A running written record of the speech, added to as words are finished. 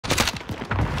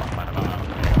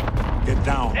Target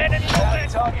down.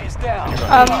 Target is down.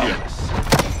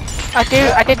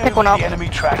 I did pick one up. Enemy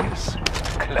trackers.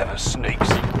 Clever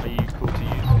sneaks. Are you cool to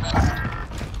use?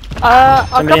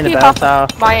 I'll drop you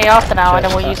half my AR for now, and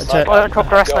then we'll use. I'll drop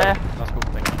the rest later. That's cool,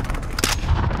 thank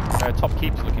you. Top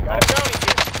keeps looking hot.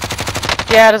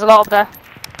 Yeah, there's a lot up there.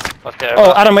 Let's get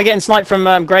Oh, Adam, we're getting sniped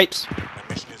from grapes.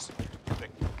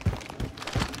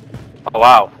 Oh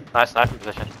wow, nice sniping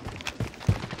position.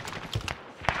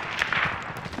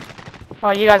 Oh,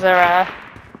 you guys are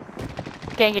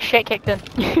getting your shit kicked in.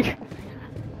 In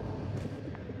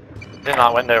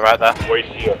that window right there. Wait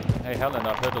here. Hey Helen,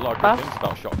 I've heard a lot of good things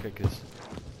about shot kickers.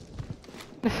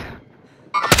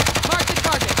 Mark the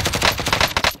target.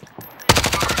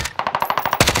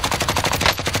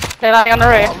 They're like on the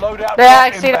roof. They're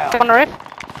actually on the roof.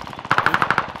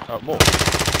 Oh, more.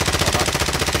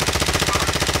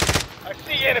 I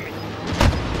see enemy.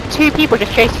 2 people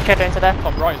just chased each other into there.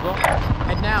 Top right as well.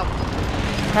 Head now.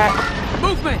 Right.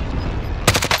 Movement.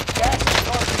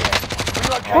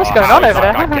 What's going on over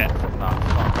there?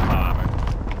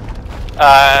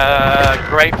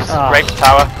 Grapes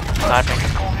tower. Sniping.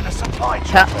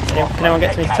 Tap. Can anyone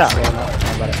get to me to tap? Or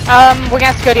not? We're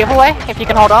gonna have to go the other way, if you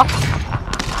can hold off.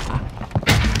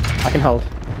 I can hold.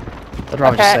 I'd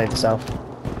rather just save yourself.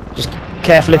 Just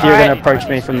careful if you're going to approach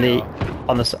me from the...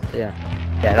 on the side. Yeah.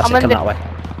 Yeah, that's it. Come that way.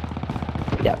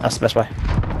 Yeah, that's the best way.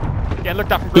 Yeah, look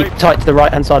that from Keep grapes. tight to the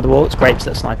right hand side of the wall. It's grapes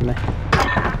that are sniping me.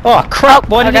 Oh crap!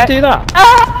 Why did you do that?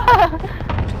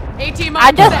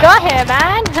 I just got here,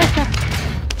 man.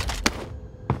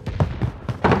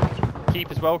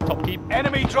 Keep as well, top keep.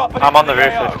 Enemy dropping. I'm on the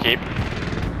roof of keep.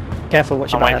 Careful,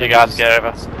 watch your I'm waiting for you guys to get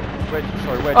over. Where did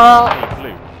you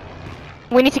blue?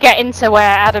 We need to get into where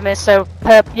Adam is, so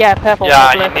purple.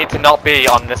 Yeah, you need to not be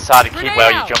on this side of keep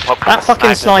where you jump up. That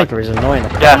fucking sniper is annoying.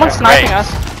 Yeah, someone's sniping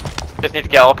us. Just need to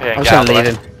get up here and I'm get just out gonna of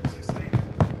leave the way. him.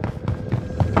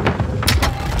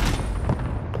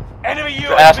 Enemy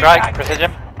Airstrike,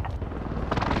 precision.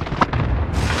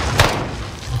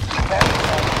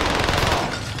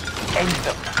 End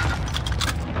them.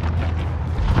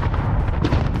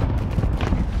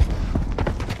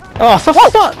 Oh, for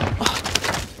what?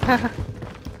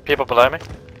 People below me.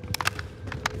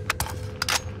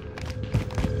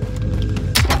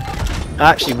 I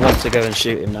actually want to go and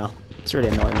shoot him now. It's really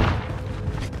annoying me.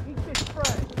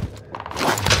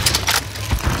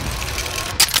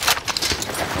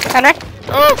 Henry?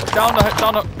 Oh, down,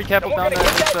 be careful down there.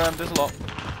 There's a lot.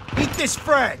 Eat this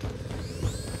frag.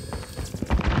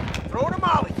 Throw the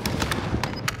molly.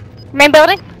 Main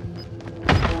building?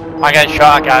 I'm getting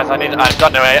shot at, guys. I've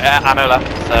got no ammo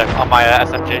left, so on my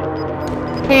SMG.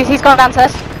 He's gone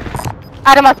downstairs.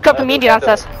 Adam, I've dropped a media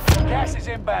downstairs. Gas is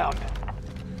inbound.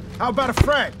 How about a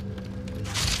frag?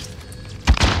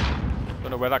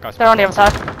 Don't know where that guy's. They're on the other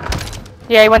side.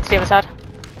 Yeah, he went to the other side.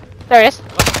 There he is.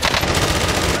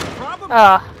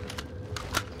 Ah.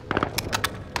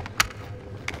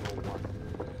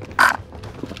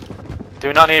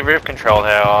 Do not need roof control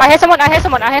here. Or... I hear someone.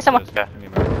 Okay.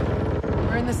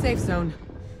 We're in the safe zone.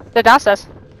 They're downstairs.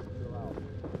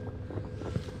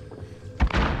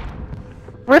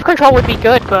 Roof control would be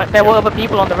good, but there were other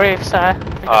people on the roof, so...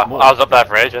 I was up there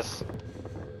for ages.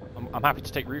 I'm happy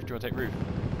to take roof. Do you want to take roof?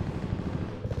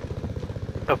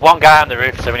 There's one guy on the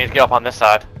roof, so we need to get up on this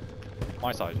side.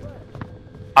 My side.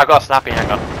 I've got a snappy,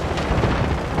 hang on.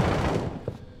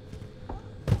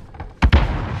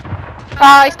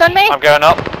 He stunned me? I'm going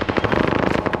up.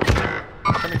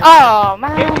 Oh,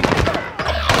 man.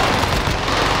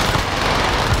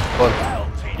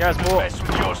 Yeah, there's more. Mess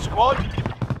with your squad.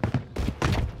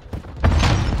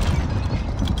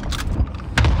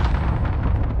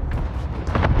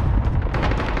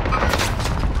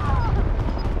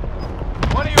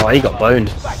 Oh, he got boned.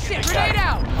 Shit, grenade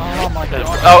out! Oh my god.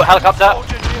 Oh, helicopter!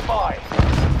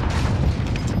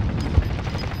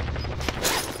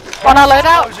 On our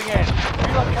loadout. Closing in.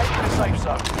 Relocating the safe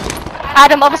zone.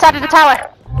 Adam, other side of the tower.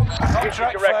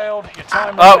 Contract failed. Your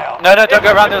time Oh, ran out. no, don't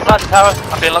go around the other side of the tower.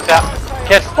 I'm being looked at.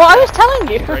 Kiss. Well, I was telling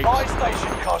you. Buy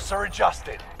station costs are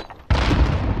adjusted.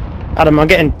 Adam, I'm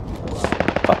getting...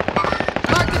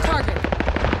 Mark the target.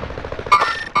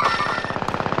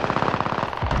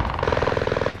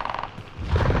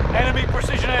 Enemy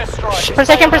precision airstrike. Shit.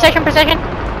 Precision.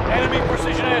 Enemy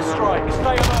precision airstrike.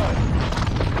 Stay alert.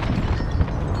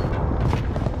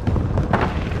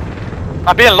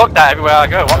 I'm being looked at everywhere I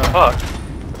go. What the fuck?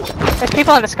 There's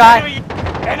people in the sky.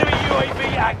 Enemy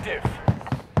UAV active.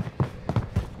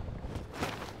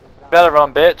 Better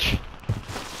run, bitch.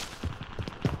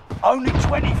 Only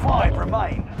 25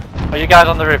 remain. Are you guys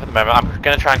on the roof at the moment? I'm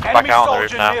gonna try and come Enemy back out on the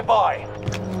roof soldier now. nearby.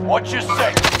 Watch your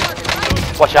six.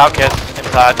 Watch out, kids.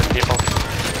 Inside, people.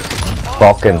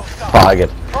 Fucking faggot.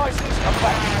 Prices come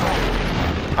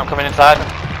back. I'm coming inside.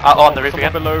 On the roof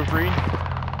again. Below green. Has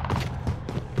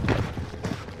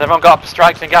everyone got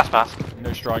strikes and gas mask?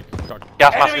 No strike.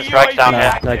 Gas mask and strikes down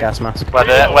here. No gas mask. Where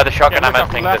the shotgun ammo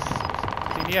thing is.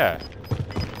 In the air.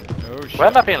 Oh shit. Where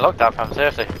am I being looked at from?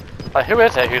 Seriously. Like, who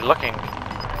is it who's looking?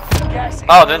 Gas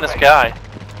Oh, they're in the sky.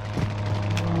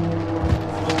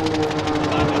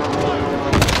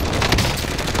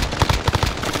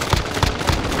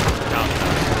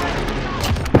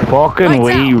 Fucking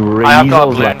wee I have got a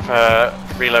reasons. balloon for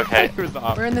relocate. Who's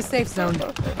that? We're in the safe zone.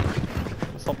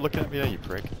 Stop looking at me there, you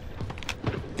prick.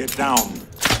 Get down.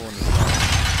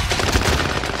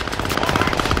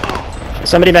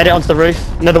 Somebody made it onto the roof.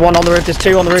 Another one on the roof. There's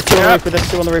two on the roof. Two on the roof with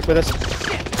us. Two on the roof with us.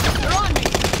 They're on me.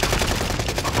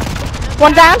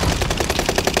 One down.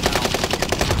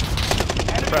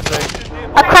 Pressing.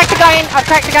 I've cracked the guy in the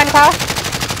tower.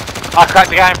 I cracked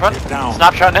the guy in front. down.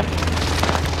 Snapshot him.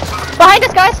 Behind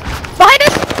us, guys! Behind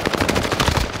us!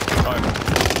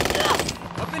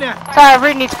 Up in there. Sorry, I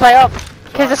really need to play up.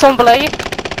 Because there's someone below you.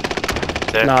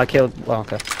 Dude. No, I killed. Well,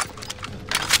 okay.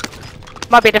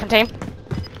 Might be a different team.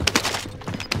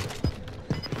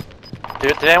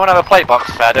 Did anyone have a plate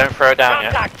box spare? Don't throw it down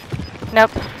yet. Contact.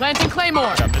 Nope. Planting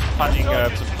Claymore. I'm just planting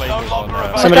some flames on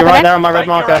Somebody right there on my red Make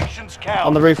your marker. actions count.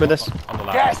 On the roof with us. on the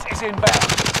left. Gas is inbound.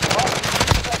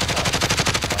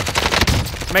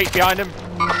 Mate behind him.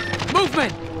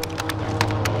 Movement.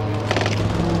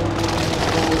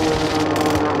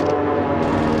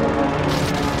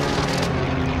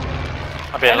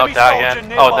 I'm being Enemy locked out soldier again.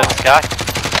 nearby. Oh, there's this guy.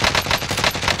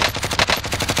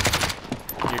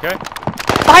 You okay?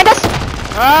 Behind us!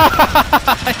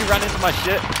 He ran into my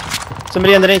shit.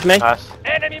 Somebody underneath me. Nice.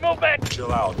 Enemy movement.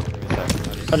 Chill out.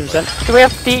 100%. Do we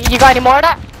have you got any more of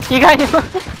that? You got any more?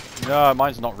 No,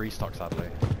 mine's not restock, sadly.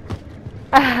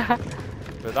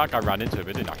 But that guy ran into him,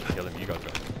 it didn't actually kill him, you guys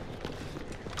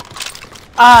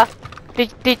got him.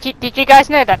 Did you guys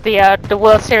know that the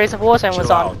World Series of Warzone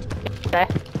was on today?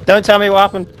 Don't tell me what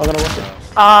happened. I'm gonna watch it.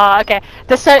 Okay.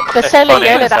 The solo funny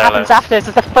YOLO with that happens solos. after this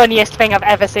is the funniest thing I've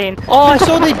ever seen. Oh, I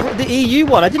saw the EU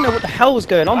one. I didn't know what the hell was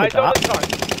going on with that.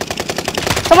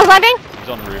 Someone's landing? He's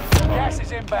on the roof. Gas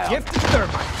is inbound. Gift is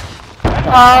thermite.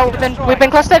 Oh, we've been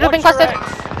clustered. We've been Watch your clustered.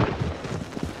 heads.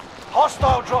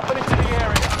 Hostile dropping into the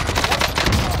area.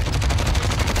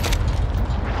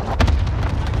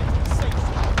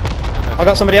 I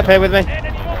got somebody up here with me.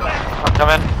 Enemy movement. I'm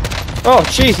coming. Oh,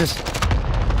 Jesus.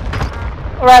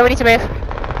 Right, we need to move.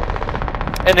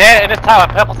 In here, in this tower,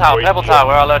 purple tower, where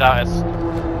our loadout is.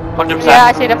 100%. Yeah,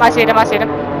 I see them.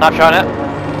 Snapshot it.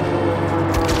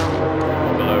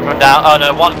 Below. From down. Oh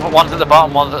no, one's at the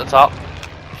bottom, one's at the top.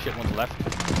 Shit, one's left.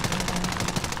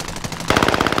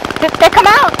 They come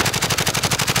out!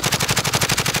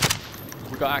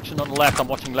 We got action on the left, I'm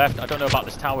watching left. I don't know about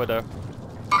this tower though.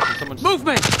 Someone's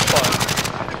Movement.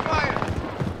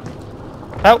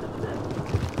 Help.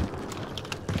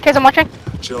 Okay, I'm watching.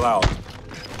 Chill out.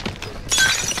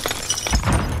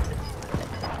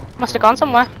 Must have gone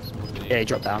somewhere. Yeah, he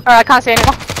dropped down. Alright, I can't see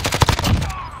anymore.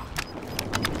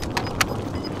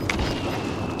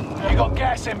 You got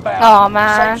gas inbound. Oh,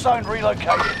 man. Safe zone relocated.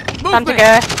 Time to Movement.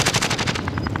 go.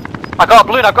 I got a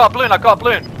balloon, I got a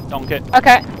balloon. donk it.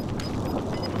 Okay.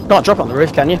 Can't drop on the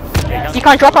roof, can you? You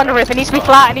can't drop on the roof. It needs to be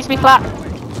flat. I've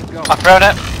thrown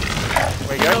it.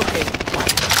 Where you go?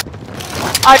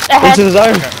 Ahead. Into the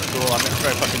zone. Okay, cool, I'm in a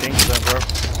very fucking danger zone, bro.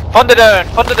 Thunderdome.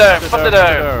 Thunder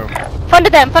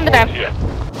them.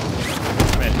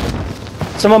 I'm in.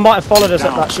 Someone might have followed us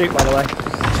up that chute, by the way.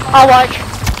 I'll watch.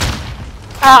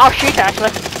 I'll shoot it,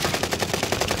 actually.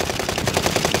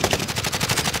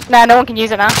 No, no one can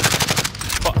use it now.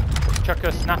 But chuck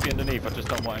a snappy underneath, I just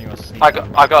don't want anyone to sneak. I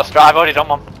got a strike. I've already done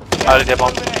one. I already did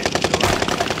one.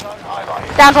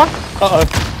 Down one. Uh-oh.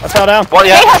 I fell down. Well,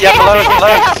 yeah, Stay house, below, stay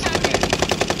below. house.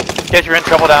 Kid, you're in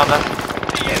trouble down there.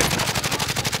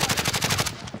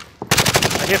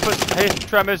 I hear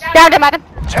tremors. Down him, Adam.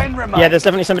 10 remain. Yeah, there's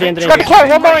definitely somebody underneath. Got to kill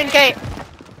one more in gate.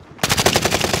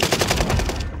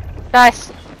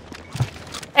 Nice.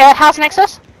 House next to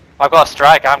us. I've got a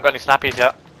strike. I haven't got any snappies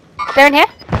yet. They're in here.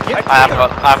 I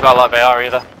haven't got a lot of AR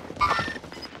either.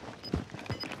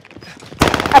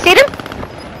 I see them.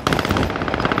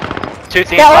 Two teams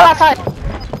They're all left. outside.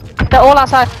 They're all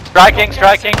outside. Striking.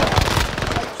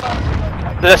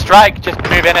 There's a strike. Just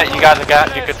move in it. You guys are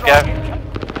good. You good to go.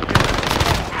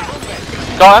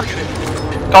 Got him.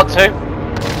 Got two.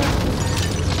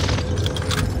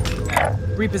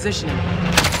 Repositioning.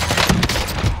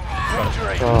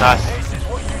 Victory. Nice. This is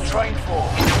what you trained for.